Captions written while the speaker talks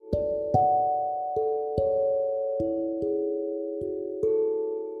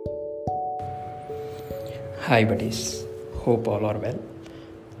Hi buddies, hope all are well.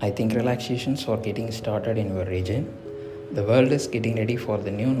 I think relaxations are getting started in your region. The world is getting ready for the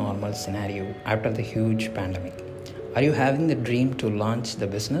new normal scenario after the huge pandemic. Are you having the dream to launch the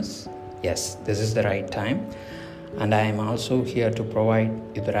business? Yes, this is the right time. And I am also here to provide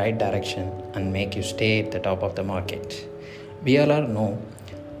you the right direction and make you stay at the top of the market. We all know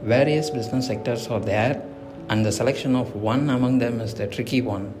various business sectors are there, and the selection of one among them is the tricky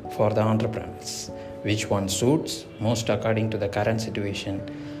one for the entrepreneurs. Which one suits most according to the current situation?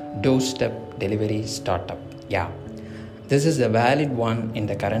 Doorstep delivery startup. Yeah, this is the valid one in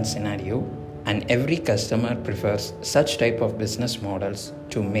the current scenario, and every customer prefers such type of business models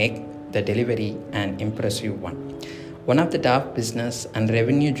to make the delivery an impressive one. One of the top business and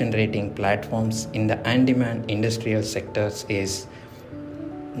revenue generating platforms in the on-demand industrial sectors is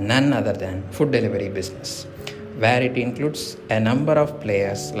none other than food delivery business, where it includes a number of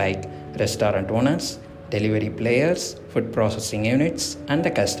players like restaurant owners, delivery players, food processing units, and the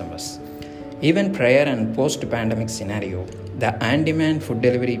customers. Even prior and post-pandemic scenario, the on-demand food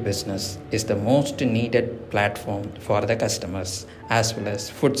delivery business is the most needed platform for the customers as well as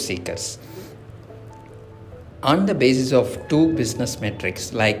food seekers. On the basis of two business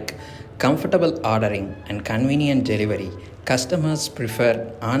metrics like comfortable ordering and convenient delivery, customers prefer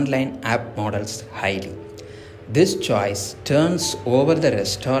online app models highly. This choice turns over the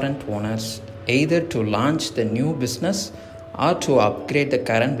restaurant owners either to launch the new business or to upgrade the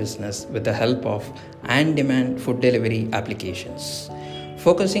current business with the help of on-demand food delivery applications.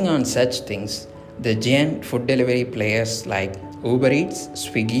 Focusing on such things, the giant food delivery players like Uber Eats,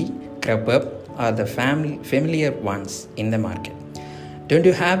 Swiggy, Grubhub are the familiar ones in the market. Don't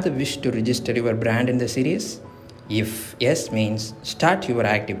you have the wish to register your brand in the series? If yes means start your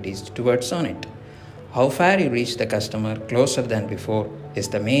activities towards on it. How far you reach the customer closer than before is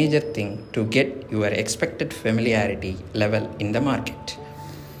the major thing to get your expected familiarity level in the market.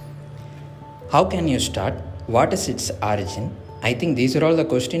 How can you start? What is its origin? I think these are all the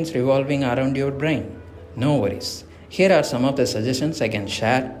questions revolving around your brain. No worries. Here are some of the suggestions I can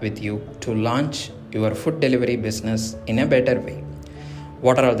share with you to launch your food delivery business in a better way.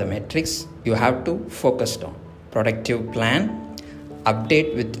 What are all the metrics you have to focus on? Productive plan,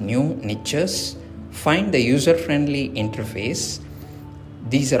 update with new niches, find the user-friendly interface.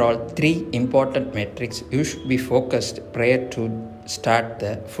 These are all three important metrics you should be focused prior to start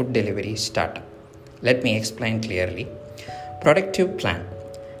the food delivery startup. Let me explain clearly. Productive plan.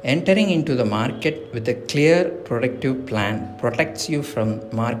 Entering into the market with a clear productive plan protects you from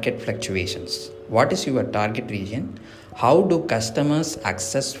market fluctuations. What is your target region? How do customers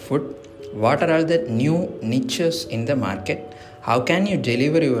access food? What are all the new niches in the market? How can you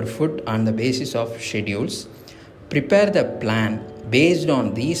deliver your food on the basis of schedules? Prepare the plan based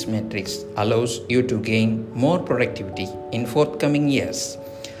on these metrics allows you to gain more productivity in forthcoming years.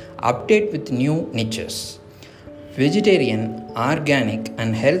 Update with new niches. Vegetarian, organic,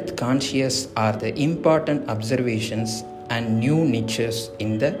 and health conscious are the important observations and new niches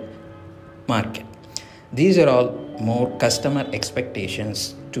in the market. These are all more customer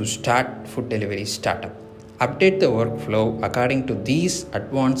expectations to start food delivery startup. Update the workflow according to these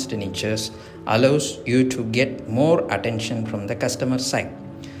advanced niches allows you to get more attention from the customer side.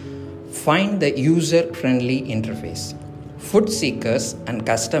 Find the user-friendly interface. Food seekers and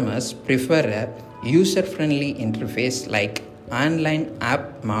customers prefer a user-friendly interface like online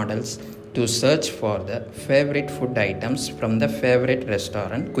app models to search for the favorite food items from the favorite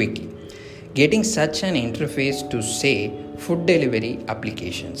restaurant quickly. Getting such an interface to say food delivery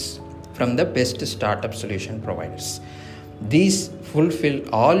applications from the best startup solution providers. These fulfill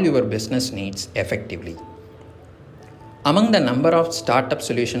all your business needs effectively. Among the number of startup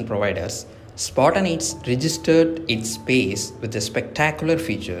solution providers, SpotnEats registered its space with the spectacular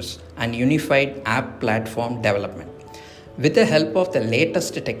features and unified app platform development. With the help of the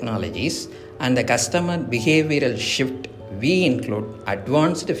latest technologies and the customer behavioral shift, we include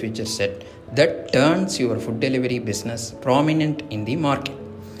advanced feature set that turns your food delivery business prominent in the market.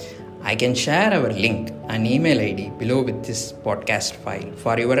 I can share our link and email ID below with this podcast file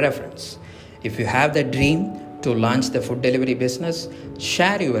for your reference. If you have the dream to launch the food delivery business,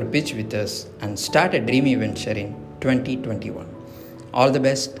 share your pitch with us and start a dreamy venture in 2021. All the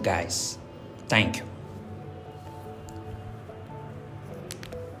best, guys. Thank you.